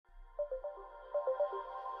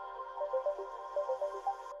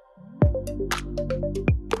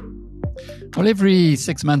Well, every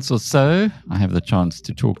 6 months or so, I have the chance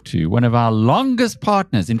to talk to one of our longest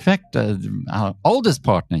partners. In fact, our oldest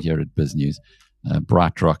partner here at BizNews,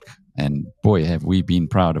 Brightrock. And boy, have we been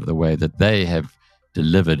proud of the way that they have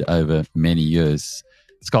delivered over many years.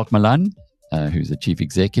 Schalk Malan, who's the chief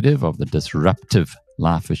executive of the disruptive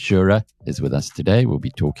life assurer, is with us today. We'll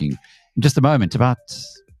be talking in just a moment about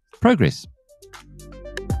progress.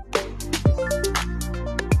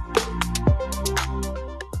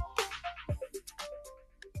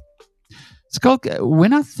 Schalk,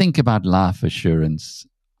 when I think about life assurance,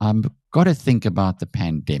 I've got to think about the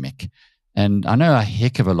pandemic. And I know a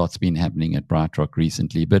heck of a lot's been happening at Brightrock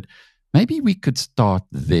recently, but maybe we could start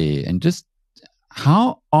there. And just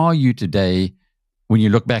how are you today when you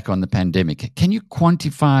look back on the pandemic? Can you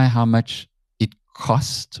quantify how much it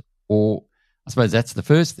cost? Or I suppose that's the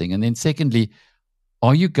first thing. And then secondly,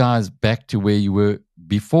 are you guys back to where you were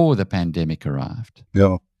before the pandemic arrived?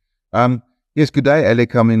 Yeah. Yes, good day,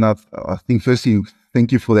 Alec. I mean, I think firstly,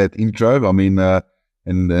 thank you for that intro. I mean,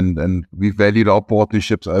 and we've valued our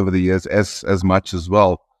partnerships over the years as much as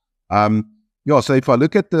well. So if I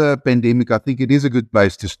look at the pandemic, I think it is a good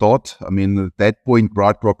place to start. I mean, at that point,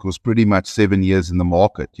 Brightrock was pretty much 7 years in the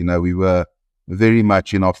market. You know, we were very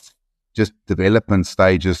much in our just development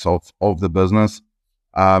stages of the business.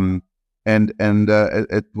 And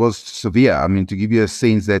it was severe. I mean, to give you a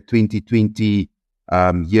sense, that 2020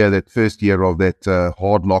 that first year of that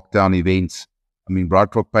hard lockdown events, I mean,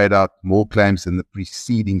 Brightrock paid out more claims than the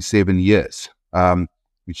preceding 7 years,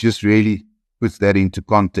 which just really puts that into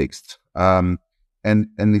context. And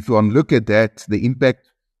if you want to look at that, the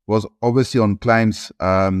impact was obviously on claims,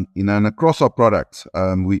 and across our products.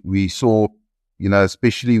 We saw,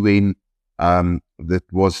 especially when that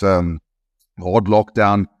was hard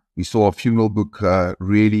lockdown, we saw a funeral book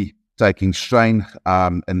really taking strain,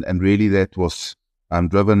 and really that was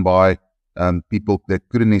driven by people that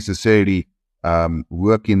couldn't necessarily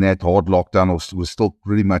work in that hard lockdown, or was still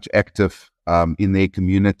pretty much active in their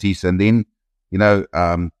communities. And then,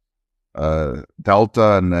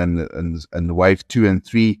 Delta and wave 2 and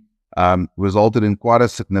 3 resulted in quite a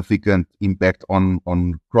significant impact on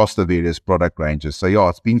across the various product ranges. So yeah,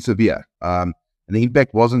 it's been severe. And the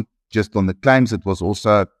impact wasn't just on the claims, it was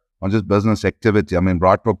also on just business activity. I mean,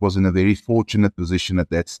 Brightrock was in a very fortunate position at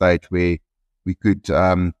that stage where we could do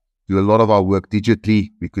a lot of our work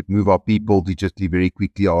digitally. We could move our people digitally very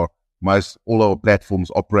quickly. All our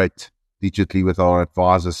platforms operate digitally with our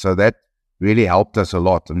advisors. So that really helped us a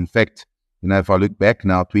lot. And in fact, if I look back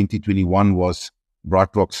now, 2021 was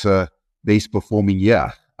Brightrock's best performing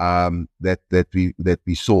year that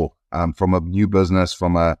we saw from a new business,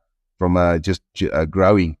 from a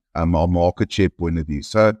growing our market share point of view.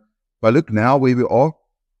 So if I look now where we are,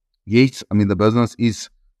 yes, I mean, the business is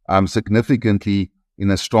significantly in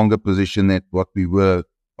a stronger position than what we were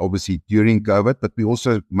obviously during COVID, but we're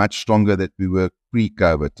also much stronger than we were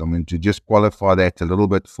pre-COVID. I mean, to just qualify that a little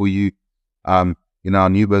bit for you, our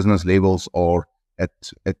new business levels are at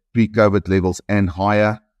pre-COVID levels and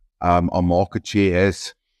higher. Our market share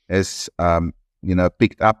has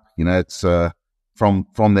picked up. It's from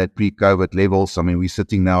that pre-COVID levels. I mean, we're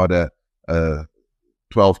sitting now at a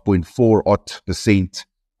 12.4%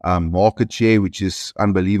 market share, which is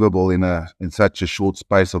unbelievable in such a short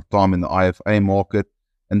space of time in the IFA market.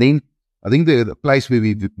 And then I think the place where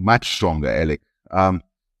we're much stronger, Alec,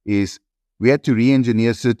 is we had to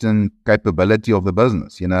re-engineer certain capability of the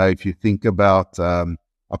business. If you think about our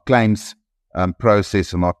claims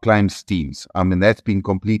process and our claims teams, I mean, that's been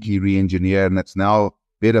completely re-engineered, and it's now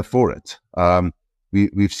better for it.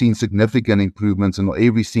 We've seen significant improvements in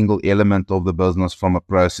every single element of the business from a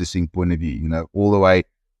processing point of view, all the way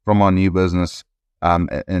from our new business,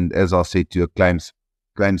 and as I said, to a claims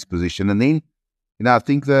position. And then, I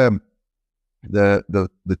think the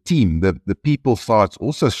team, the people side's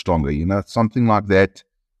also stronger. Something like that,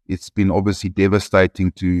 it's been obviously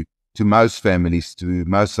devastating to most families, to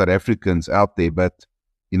most South Africans out there. But,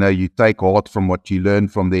 you take heart from what you learn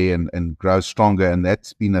from there and grow stronger. And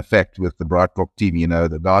that's been a fact with the Brightrock team.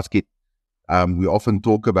 The guys we often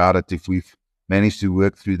talk about it. If we've managed to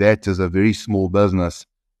work through that as a very small business,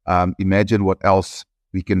 imagine what else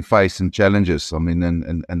we can face and challenges. I mean,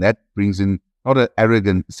 and that brings in not an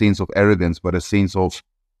arrogant sense of arrogance, but a sense of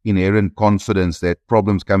inherent confidence that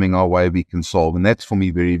problems coming our way we can solve. And that's for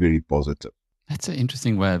me very, very positive. That's an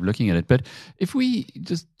interesting way of looking at it. But if we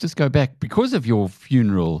just go back, because of your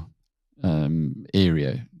funeral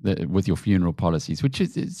area, with your funeral policies, which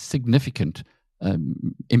is a significant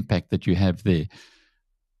impact that you have there,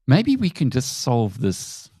 maybe we can just solve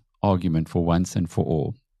this argument for once and for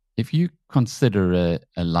all. if you consider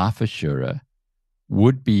a life assurer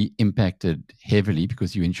would be impacted heavily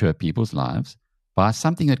because you insure people's lives by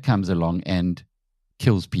something that comes along and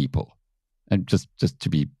kills people, and just to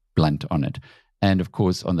be blunt on it. And of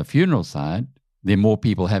course, on the funeral side, there are more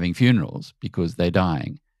people having funerals because they're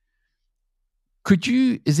dying.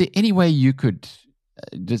 Is there any way you could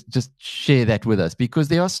just share that with us? Because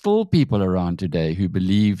there are still people around today who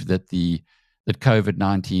believe that that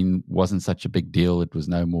COVID-19 wasn't such a big deal. It was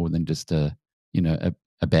no more than just a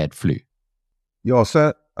bad flu. Yeah,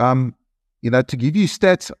 so to give you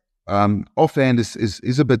stats offhand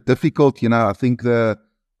is a bit difficult. I think the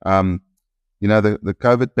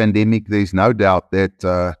COVID pandemic, there's no doubt that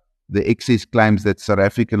the excess claims that South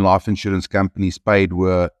African life insurance companies paid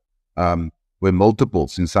were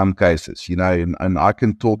multiples in some cases. And I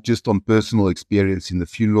can talk just on personal experience in the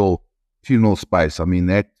funeral space. I mean,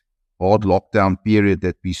 that hard lockdown period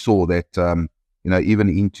that we saw, that even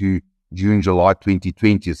into June, July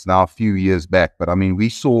 2020, it's now a few years back, but I mean, we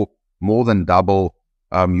saw more than double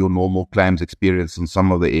your normal claims experience in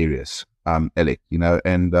some of the areas, Alec,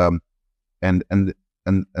 and the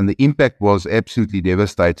impact was absolutely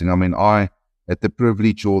devastating. I mean, I had the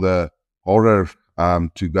privilege or the horror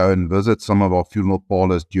to go and visit some of our funeral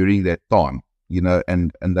parlors during that time,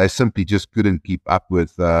 and they simply just couldn't keep up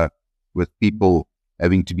with people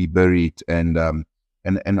having to be buried, and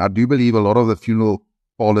I do believe a lot of the funeral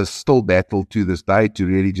parlors still battle to this day to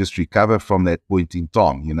really just recover from that point in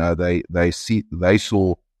time. They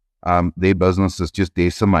saw their businesses just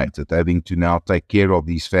decimated, having to now take care of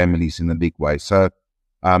these families in a big way. So,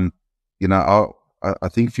 I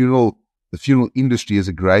think the funeral industry is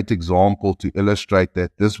a great example to illustrate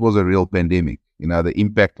that this was a real pandemic. The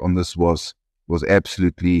impact on this was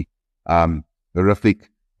absolutely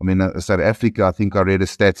horrific. I mean, South Africa, I think I read a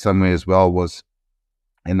stat somewhere as well,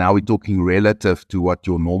 and now we're talking relative to what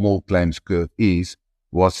your normal claims curve is,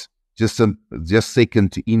 was just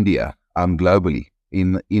second to India globally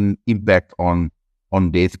in impact on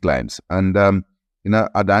death claims. And I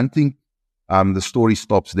don't think the story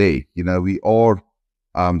stops there. We are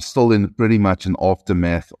still in pretty much an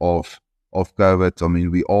aftermath of COVID. I mean,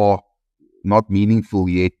 we are not meaningful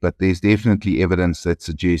yet, but there's definitely evidence that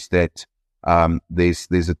suggests that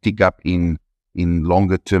there's a tick up in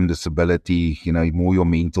longer term disability, more your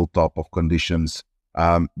mental type of conditions.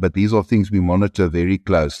 But these are things we monitor very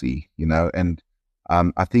closely, and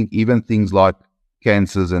I think even things like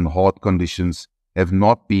cancers and heart conditions have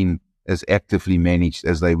not been as actively managed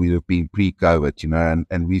as they would have been pre-COVID,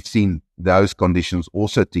 and we've seen those conditions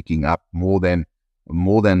also ticking up more than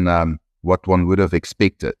what one would have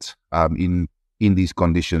expected in these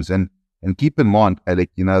conditions. And keep in mind, Alec,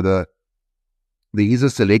 there is a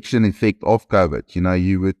selection effect of COVID.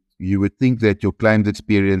 You would think that your claims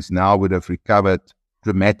experience now would have recovered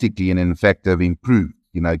dramatically and in fact have improved,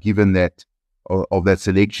 given that of that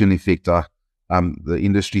selection effect. The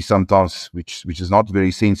industry sometimes, which is not a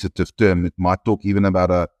very sensitive term, it might talk even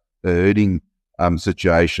about a herding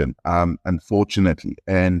situation, unfortunately.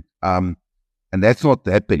 And that's not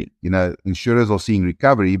happening. Insurers are seeing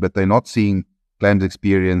recovery, but they're not seeing claims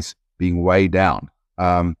experience being way down.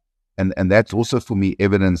 And that's also for me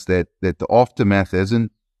evidence that the aftermath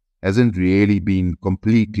hasn't really been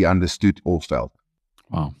completely understood or felt.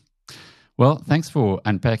 Wow. Well, thanks for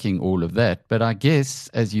unpacking all of that. But I guess,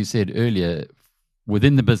 as you said earlier,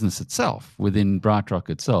 within the business itself, within Brightrock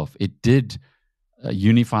itself, it did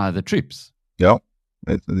unify the troops. Yeah,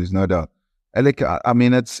 there's no doubt. Alec, I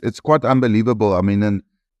mean, it's quite unbelievable. I mean, and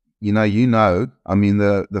I mean,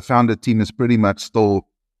 the founder team is pretty much still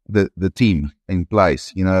the team in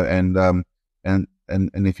place, and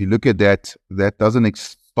if you look at that doesn't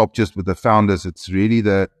stop just with the founders. It's really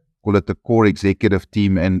the core executive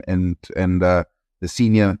team and the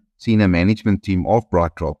senior management team of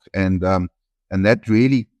Brightrock, and that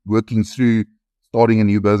really working through starting a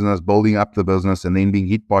new business, building up the business, and then being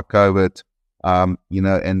hit by COVID,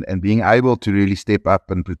 and being able to really step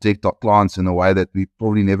up and protect our clients in a way that we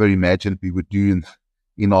probably never imagined we would do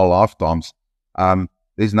in our lifetimes.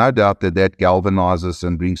 There's no doubt that galvanizes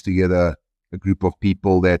and brings together a group of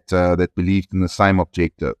people that believed in the same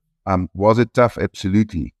objective. Was it tough?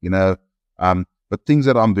 Absolutely. But things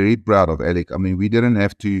that I'm very proud of, Alec. I mean, we didn't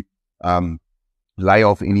have to lay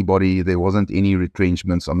off anybody. There wasn't any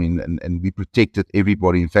retrenchments. I mean, and we protected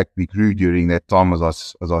everybody. In fact, we grew during that time, as I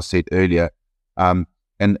said earlier. And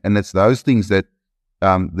it's those things that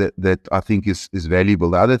I think is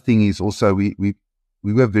valuable. The other thing is also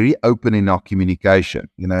we were very open in our communication,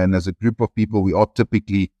 and as a group of people, we are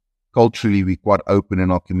typically, culturally, we're quite open in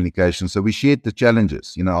our communication. So we shared the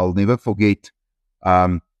challenges. I'll never forget,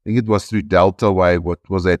 think it was through Delta Wave. What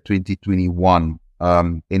was that? 2021,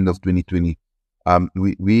 end of 2020.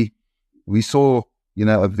 We saw,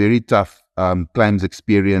 a very tough claims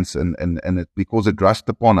experience, and because it rushed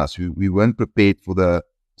upon us, we weren't prepared for the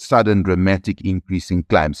sudden dramatic increase in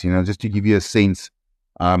claims. Just to give you a sense,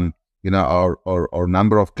 our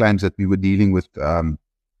number of claims that we were dealing with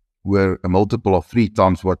were a multiple of 3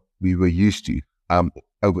 times what we were used to,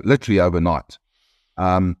 literally overnight.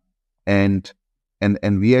 And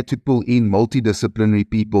we had to pull in multidisciplinary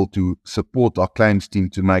people to support our claims team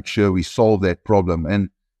to make sure we solve that problem. And,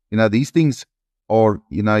 these things are,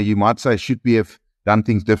 you might say, should we have done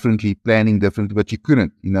things differently, planning differently, but you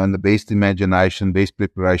couldn't, in the best imagination, best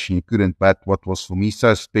preparation, you couldn't. But what was for me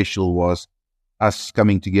so special was us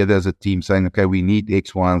coming together as a team saying, okay, we need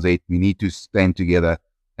X, Y, and Z. We need to stand together.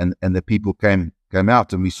 And the people came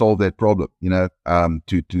out and we solved that problem,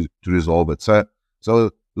 to resolve it. So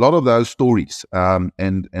a lot of those stories, and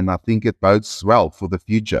I think it bodes well for the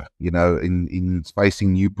future, in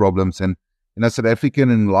facing new problems. And, South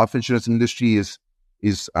African and life insurance industry is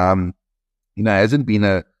hasn't been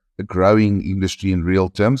a growing industry in real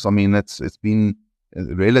terms. I mean, it's been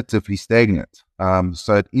relatively stagnant.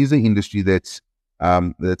 So it is an industry that's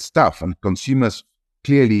tough, and consumers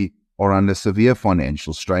clearly are under severe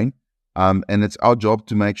financial strain. And it's our job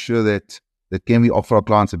to make sure that can we offer our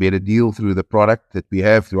clients a better deal through the product that we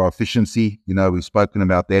have, through our efficiency. We've spoken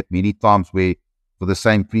about that many times, where for the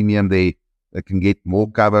same premium, they can get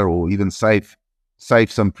more cover, or even save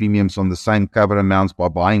some premiums on the same cover amounts by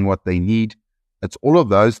buying what they need. It's all of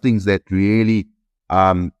those things that really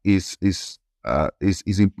is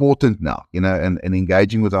important now, and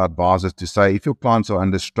engaging with our advisors to say, if your clients are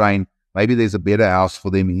under strain, maybe there's a better house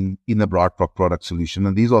for them in the Brightrock product solution.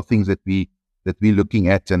 And these are things that we're looking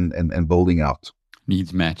at and building out.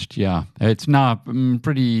 Needs matched, yeah. It's now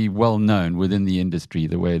pretty well known within the industry,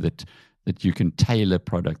 the way that you can tailor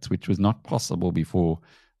products, which was not possible before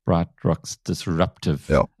Brightrock's disruptive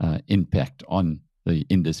impact on the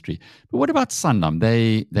industry. But what about Sanlam?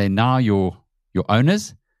 They're now your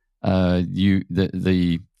owners.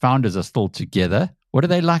 The founders are still together. What are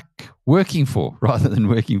they like working for rather than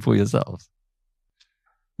working for yourselves?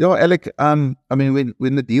 Yeah, Alec, when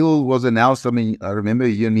the deal was announced, I remember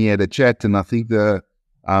you and me had a chat, and I think a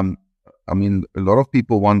lot of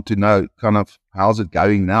people want to know kind of how's it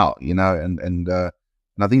going now, and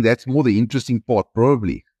I think that's more the interesting part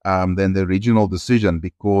probably than the original decision,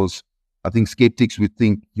 because I think skeptics would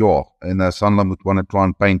think, Sanlam would want to try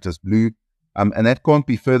and paint us blue, and that can't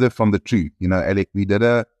be further from the truth. Alec, we did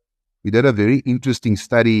a very interesting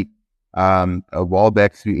study a while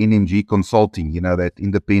back through NMG Consulting, that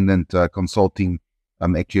independent consulting,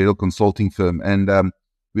 actuarial consulting firm. And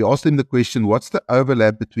we asked them the question, what's the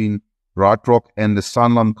overlap between Brightrock and the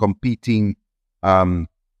Sanlam competing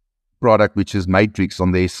product, which is Matrix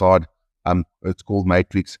on their side? It's called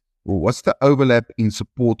Matrix. Well, what's the overlap in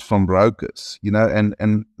support from brokers? And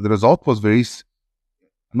the result was very,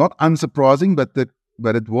 not unsurprising,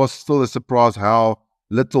 but it was still a surprise how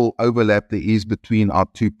little overlap there is between our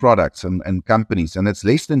two products and companies. And it's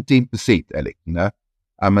less than 10%, Alec,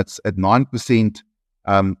 it's at 9%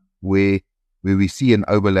 where we see an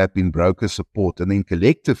overlap in broker support. And then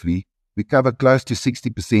collectively, we cover close to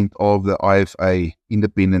 60% of the IFA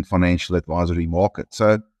independent financial advisory market.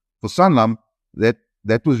 So for Sanlam,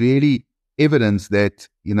 that was really evidence that,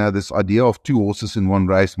 this idea of 2 horses in 1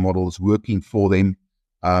 race model is working for them.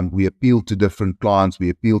 We appeal to different clients, we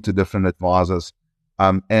appeal to different advisors.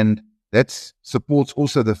 And that supports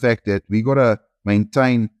also the fact that we got to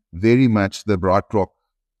maintain very much the Brightrock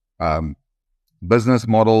business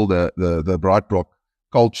model, the Brightrock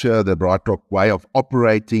culture, the Brightrock way of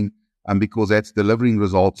operating, because that's delivering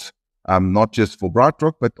results, not just for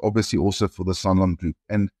Brightrock, but obviously also for the Sanlam Group.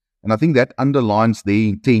 And I think that underlines their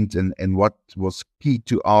intent, and what was key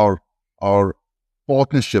to our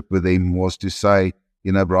partnership with them was to say,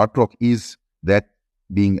 Brightrock is that,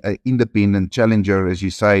 being an independent challenger, as you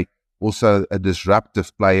say, also a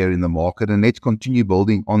disruptive player in the market, and let's continue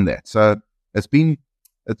building on that. So it's been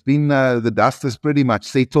the dust is pretty much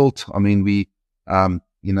settled. I mean, we and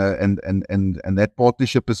that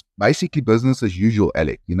partnership is basically business as usual,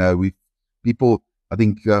 Alec. People I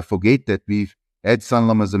think forget that we've had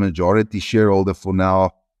Sanlam as a majority shareholder for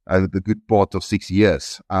now the good part of 6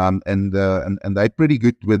 years, and they're pretty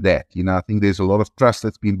good with that. I think there's a lot of trust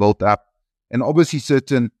that's been built up. And obviously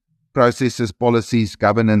certain processes, policies,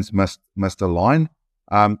 governance must align.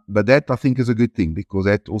 But that, I think, is a good thing, because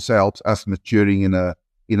that also helps us maturing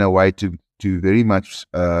in a way to very much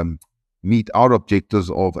meet our objectives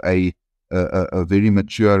of a very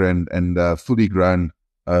mature and fully grown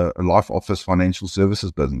a life office financial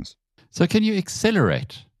services business. So can you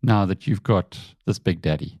accelerate now that you've got this big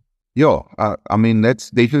daddy? Yeah, I mean,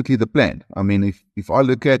 that's definitely the plan. I mean, if I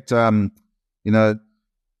look at,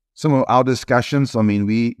 some of our discussions, I mean,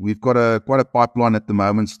 we've got quite a pipeline at the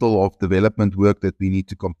moment still of development work that we need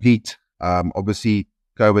to complete. Obviously,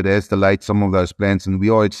 COVID has delayed some of those plans, and we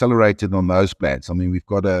are accelerated on those plans. I mean, we've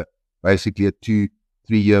got basically a 2-3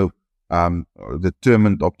 year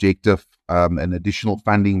determined objective, and additional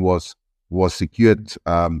funding was secured,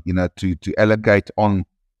 to allocate on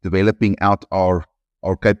developing out our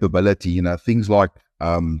capability. Things like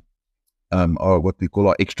or what we call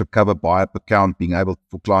our extra cover buy-up account, being able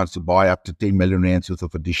for clients to buy up to 10 million rands worth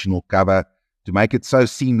of additional cover, to make it so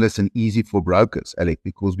seamless and easy for brokers, Alec,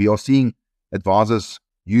 because we are seeing advisors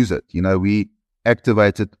use it. We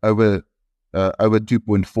activated over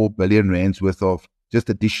 2.4 billion rands worth of just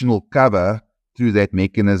additional cover through that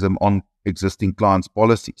mechanism on existing clients'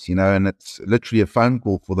 policies, and it's literally a phone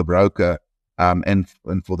call for the broker and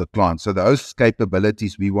for the client. So those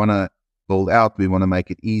capabilities we want to build out, we want to make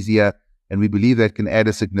it easier, and we believe that can add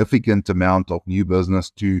a significant amount of new business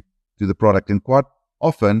to the product. And quite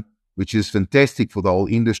often, which is fantastic for the whole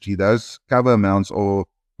industry, those cover amounts are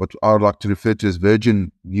what I would like to refer to as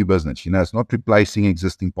virgin new business. It's not replacing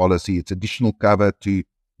existing policy, it's additional cover to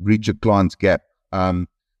breach a client's gap.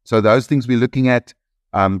 So those things we're looking at.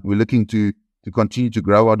 We're looking to continue to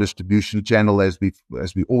grow our distribution channel as we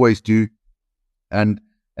always do, and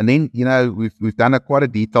then we've done quite a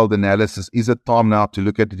detailed analysis. Is it time now to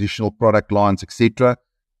look at additional product lines, etc.?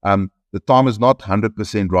 The time is not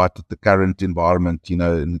 100% right at the current environment, in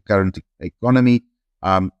the current economy,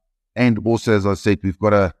 and also, as I said, we've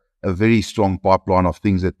got a very strong pipeline of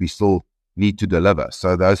things that we still need to deliver.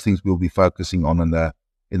 So those things we'll be focusing on in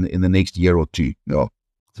the next year or two. Yeah.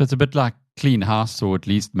 So it's a bit like clean house, or at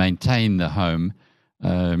least maintain the home,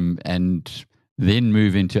 and then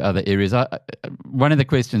move into other areas. One of the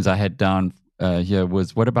questions I had down here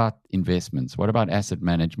was, what about investments? What about asset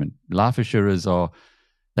management? Life assurers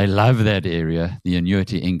they love that area, the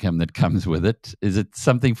annuity income that comes with it. Is it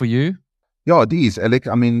something for you? Yeah, it is, Alec.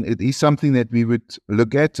 I mean, it is something that we would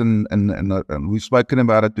look at, and we've spoken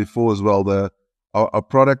about it before as well. Our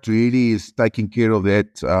product really is taking care of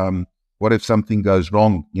that. What if something goes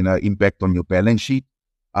wrong? Impact on your balance sheet,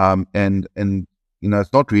 and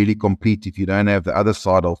it's not really complete if you don't have the other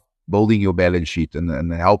side of building your balance sheet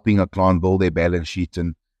and helping a client build their balance sheet.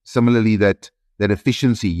 And similarly, that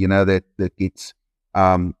efficiency, that gets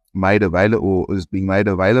made available or is being made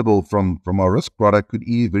available from our risk product could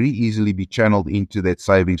very easily be channeled into that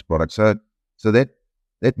savings product. So that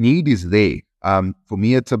need is there. For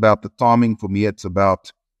me, it's about the timing. For me, it's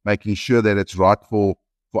about making sure that it's right for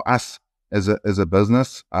us as a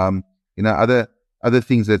business. Other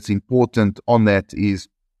things that's important on that is,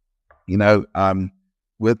 with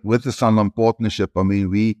the Sanlam partnership, I mean,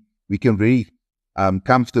 we can very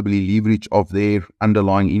comfortably leverage of their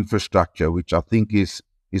underlying infrastructure, which I think is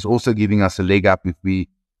also giving us a leg up if we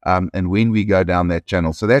and when we go down that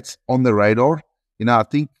channel. So that's on the radar. I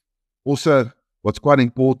think also what's quite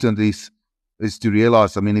important is to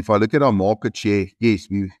realize, I mean, if I look at our market share, yes,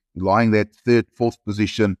 we're lying that third, fourth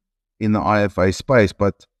position in the IFA space,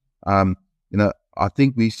 but I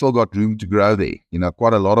think we still got room to grow there.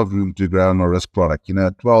 Quite a lot of room to grow in our risk product.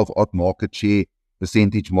 12 odd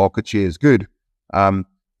percentage market share is good,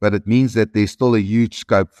 but it means that there's still a huge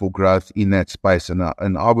scope for growth in that space, and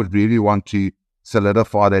I would really want to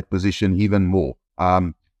solidify that position even more.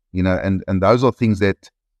 And those are things that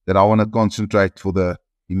I want to concentrate for the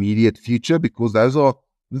immediate future, because those are,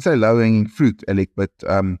 let's say, low-hanging fruit, Alec, but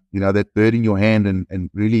that bird in your hand, and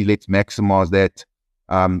really let's maximize that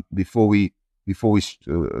before we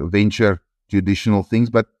venture to additional things.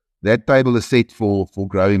 But that table is set for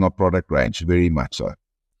growing our product range, very much so.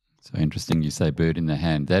 So interesting you say bird in the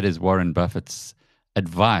hand. That is Warren Buffett's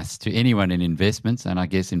advice to anyone in investments, and I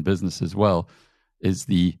guess in business as well, is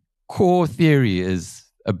the core theory is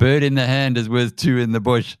a bird in the hand is worth two in the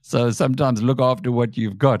bush. So sometimes look after what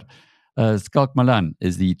you've got. Schalk Malan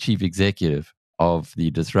is the chief executive of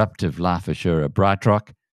the disruptive life assurer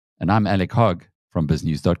Brightrock, and I'm Alec Hogg from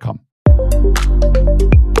BizNews.com.